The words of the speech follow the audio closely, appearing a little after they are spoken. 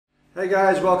Hey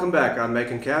guys, welcome back. I'm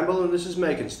Macon Campbell and this is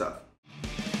maconSTUFF.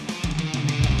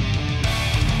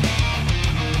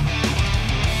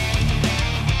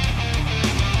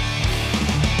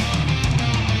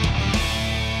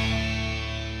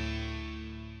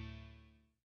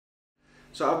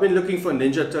 So I've been looking for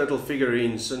Ninja Turtle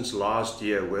figurines since last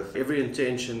year with every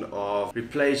intention of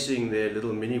replacing their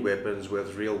little mini weapons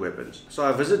with real weapons. So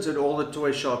I visited all the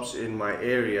toy shops in my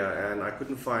area and I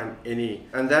couldn't find any.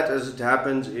 And that, as it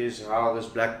happens, is how this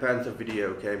Black Panther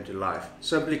video came to life.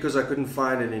 Simply because I couldn't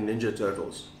find any Ninja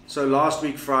Turtles. So last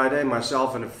week Friday,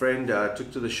 myself and a friend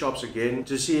took to the shops again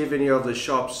to see if any of the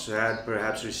shops had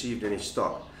perhaps received any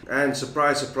stock. And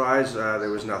surprise, surprise, there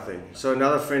was nothing. So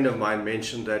another friend of mine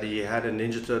mentioned that he had a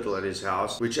Ninja Turtle at his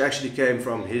house, which actually came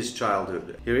from his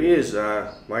childhood. Here he is,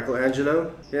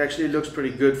 Michelangelo. He actually looks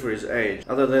pretty good for his age,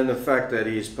 other than the fact that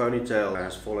his ponytail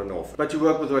has fallen off. But you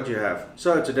work with what you have.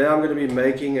 So today I'm going to be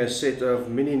making a set of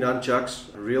mini nunchucks,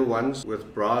 real ones,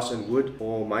 with brass and wood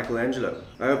for Michelangelo.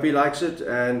 I hope he likes it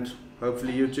and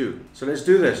hopefully you too. So let's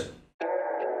do this.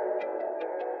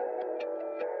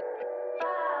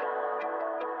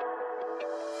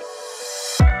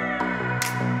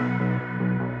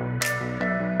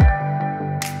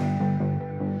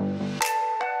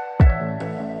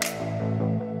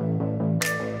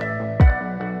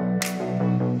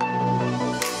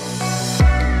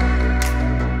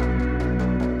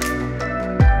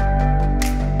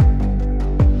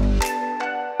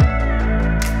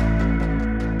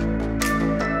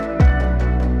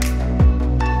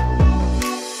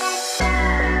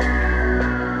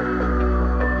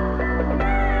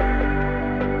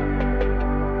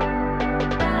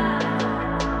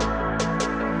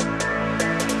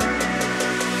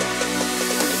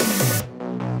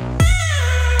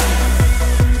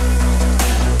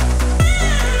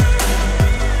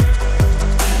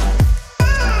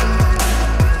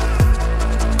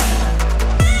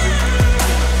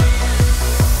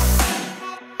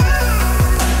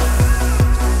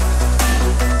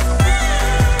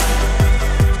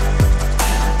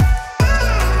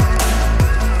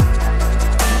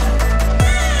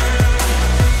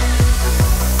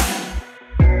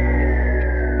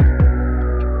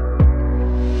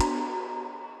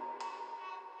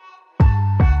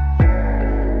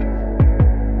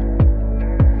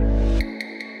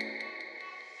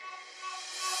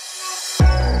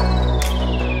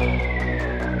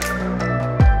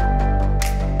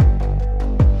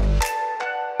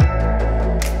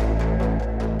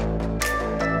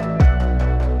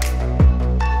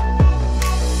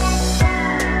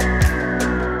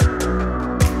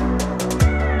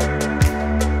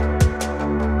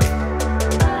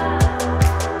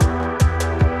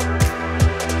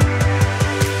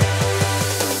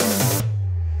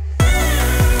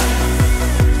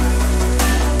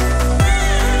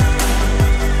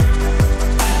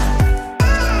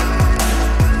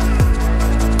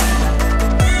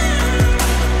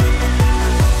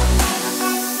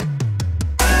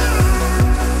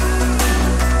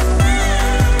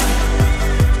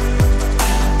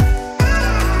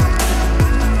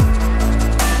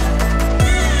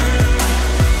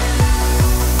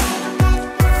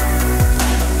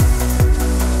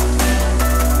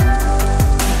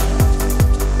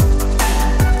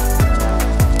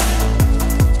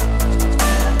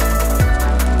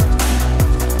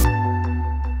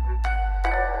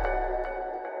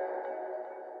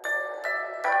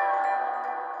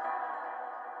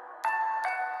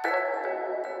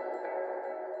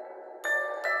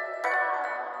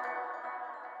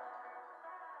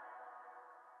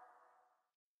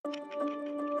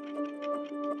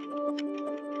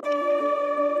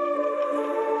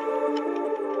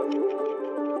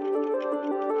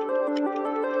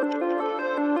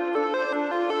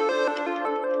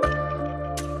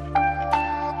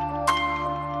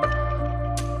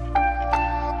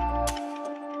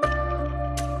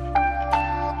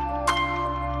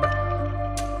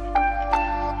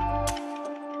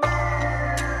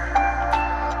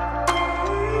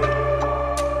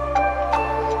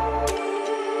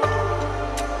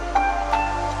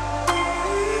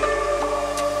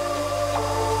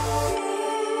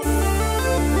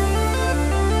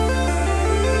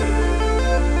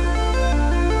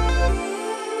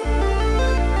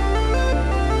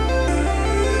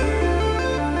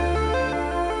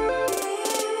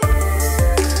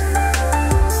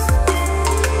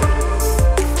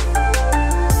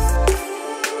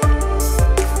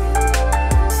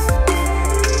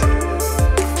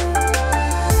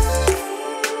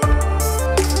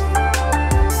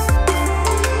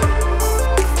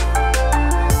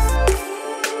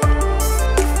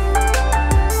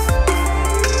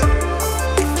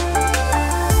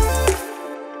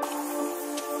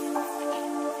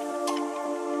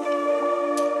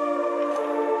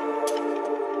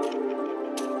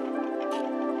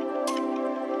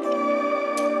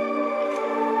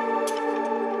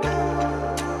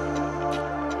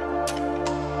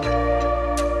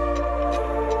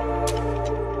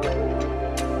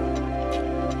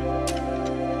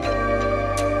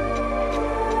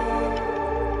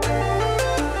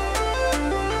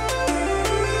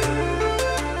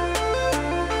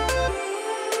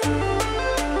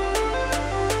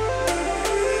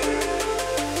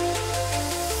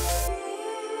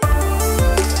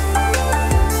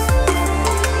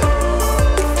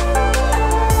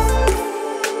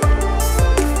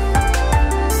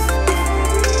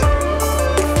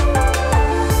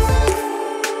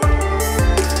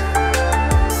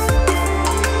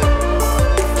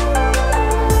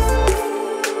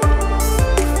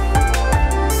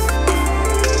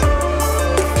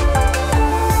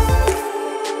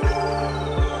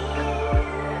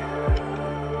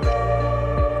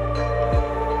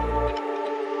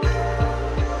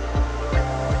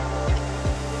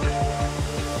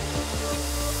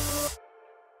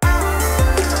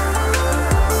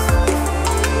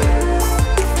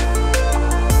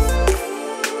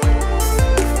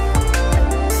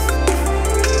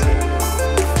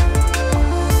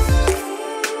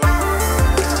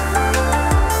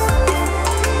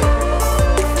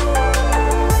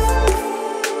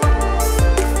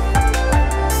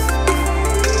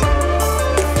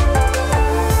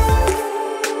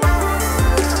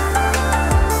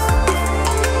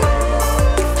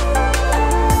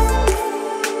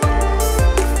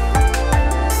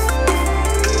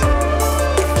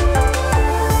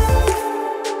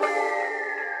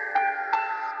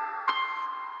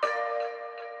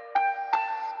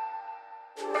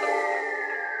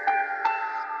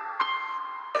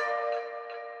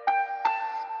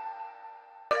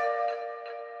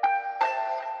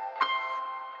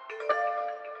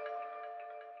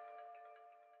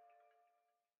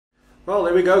 Well,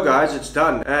 there we go guys, it's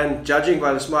done. And judging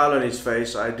by the smile on his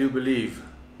face, I do believe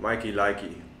Mikey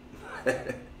likey.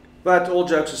 But all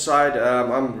jokes aside,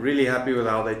 I'm really happy with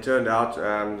how they turned out.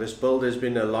 This build has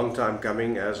been a long time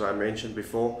coming, as I mentioned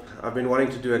before. I've been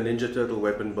wanting to do a Ninja Turtle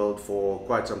weapon build for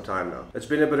quite some time now. It's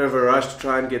been a bit of a rush to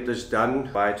try and get this done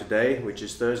by today, which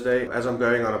is Thursday, as I'm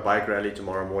going on a bike rally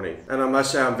tomorrow morning. And I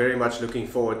must say I'm very much looking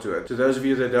forward to it. To those of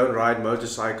you that don't ride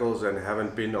motorcycles and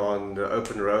haven't been on the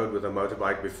open road with a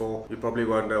motorbike before, you probably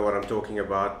won't know what I'm talking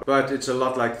about. But it's a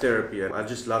lot like therapy, and I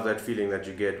just love that feeling that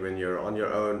you get when you're on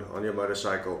your own, on your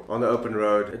motorcycle, on the open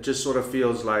road. It just sort of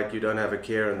feels like you don't have a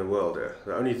care in the world.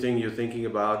 The only thing you're thinking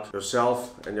about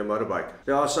yourself and your motorbike.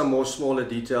 There are some more smaller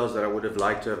details that I would have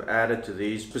liked to have added to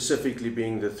these, specifically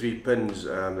being the 3 pins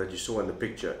that you saw in the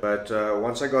picture. But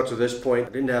once I got to this point,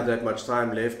 I didn't have that much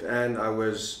time left, and I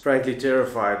was frankly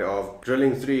terrified of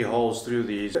drilling 3 holes through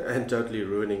these and totally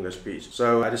ruining this piece.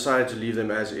 So I decided to leave them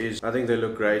as is. I think they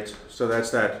look great, so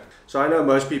that's that. So I know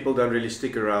most people don't really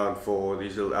stick around for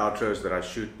these little outros that I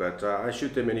shoot, but I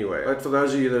shoot them anyway. But for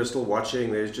those of you that are still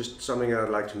watching, there's just something I'd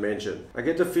like to mention. I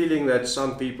get the feeling that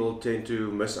some people tend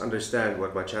to misunderstand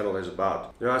what my channel is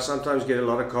about. You know, I sometimes get a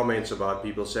lot of comments about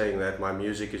people saying that my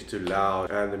music is too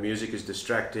loud and the music is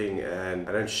distracting and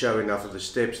I don't show enough of the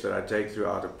steps that I take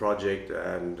throughout a project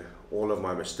and all of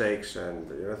my mistakes and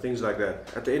things like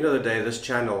that. At the end of the day, this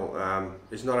channel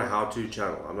is not a how-to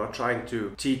channel. I'm not trying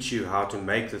to teach you how to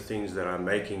make the things that I'm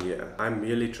making here. I'm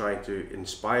merely trying to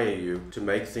inspire you to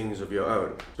make things of your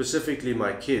own. Specifically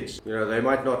my kids. You know, they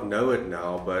might not know it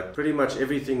now, but pretty much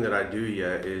everything that I do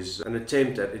here is an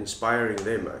attempt at inspiring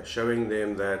them, showing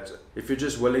them that if you're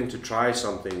just willing to try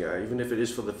something, even if it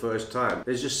is for the first time,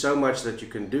 there's just so much that you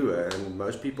can do, and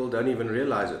most people don't even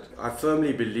realize it. I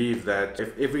firmly believe that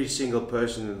if every single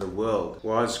person in the world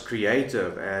was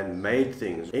creative and made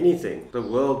things, anything, the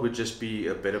world would just be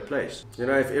a better place. You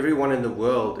know, if everyone in the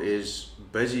world is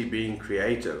busy being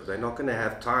creative, they're not going to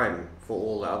have time for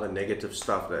all the other negative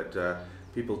stuff that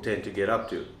people tend to get up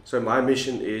to. So my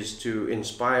mission is to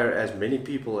inspire as many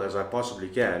people as I possibly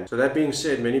can. So that being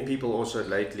said, many people also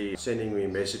lately sending me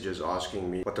messages asking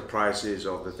me what the price is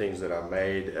of the things that I've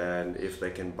made and if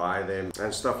they can buy them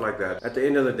and stuff like that. At the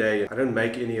end of the day, I don't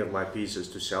make any of my pieces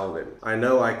to sell them. I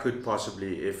know I could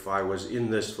possibly, if I was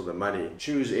in this for the money,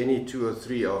 choose any 2 or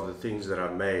 3 of the things that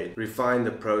I've made, refine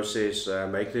the process,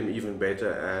 make them even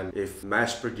better, and if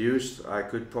mass produced, I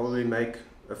could probably make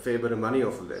a fair bit of money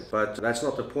off of them. But that's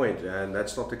not the point, and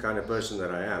that's not the kind of person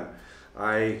that I am.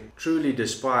 I truly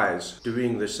despise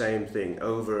doing the same thing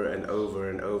over and over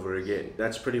and over again.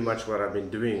 That's pretty much what I've been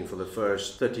doing for the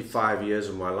first 35 years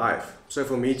of my life. So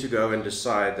for me to go and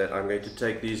decide that I'm going to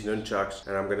take these nunchucks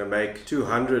and I'm going to make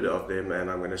 200 of them and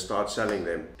I'm going to start selling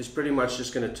them is pretty much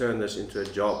just going to turn this into a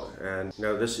job. And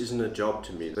no, this isn't a job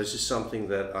to me. This is something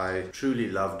that I truly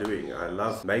love doing. I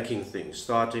love making things,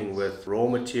 starting with raw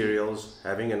materials,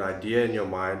 having an idea in your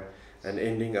mind, and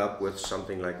ending up with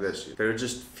something like this. There are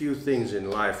just few things in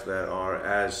life that are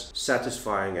as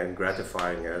satisfying and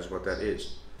gratifying as what that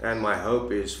is. And my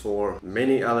hope is for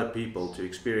many other people to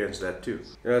experience that too.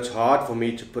 You know, it's hard for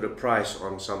me to put a price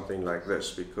on something like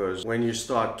this because when you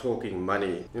start talking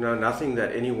money, you know, nothing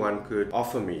that anyone could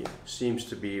offer me seems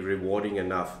to be rewarding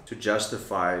enough to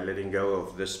justify letting go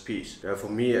of this piece. You know, for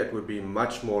me, it would be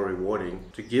much more rewarding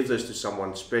to give this to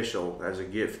someone special as a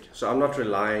gift. So I'm not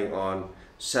relying on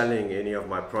selling any of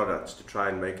my products to try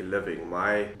and make a living.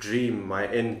 My dream, my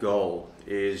end goal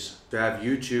is to have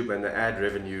YouTube and the ad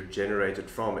revenue generated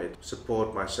from it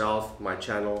support myself, my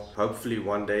channel, hopefully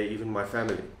one day even my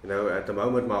family. You know, at the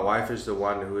moment my wife is the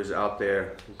one who is out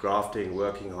there grafting,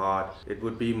 working hard. It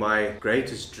would be my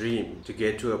greatest dream to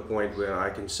get to a point where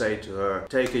I can say to her,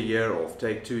 take a year off,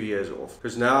 take 2 years off,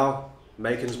 because now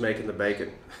macon's making the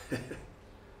bacon.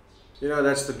 You know,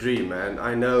 that's the dream, and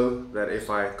I know that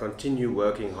if I continue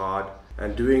working hard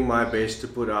and doing my best to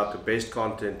put out the best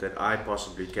content that I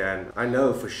possibly can, I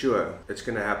know for sure it's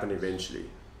going to happen eventually.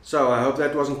 So I hope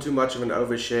that wasn't too much of an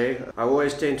overshare. I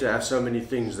always tend to have so many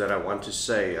things that I want to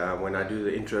say when I do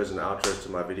the intros and outros to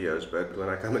my videos, but when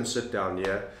I come and sit down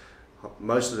here,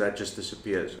 most of that just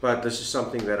disappears. But this is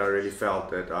something that I really felt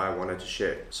that I wanted to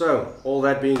share. So all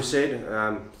that being said,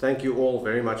 thank you all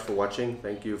very much for watching.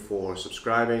 Thank you for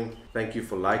subscribing. Thank you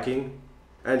for liking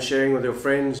and sharing with your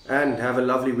friends, and have a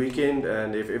lovely weekend.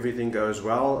 And if everything goes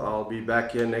well, I'll be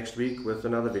back here next week with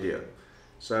another video.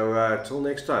 So till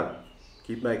next time,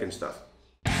 keep making stuff.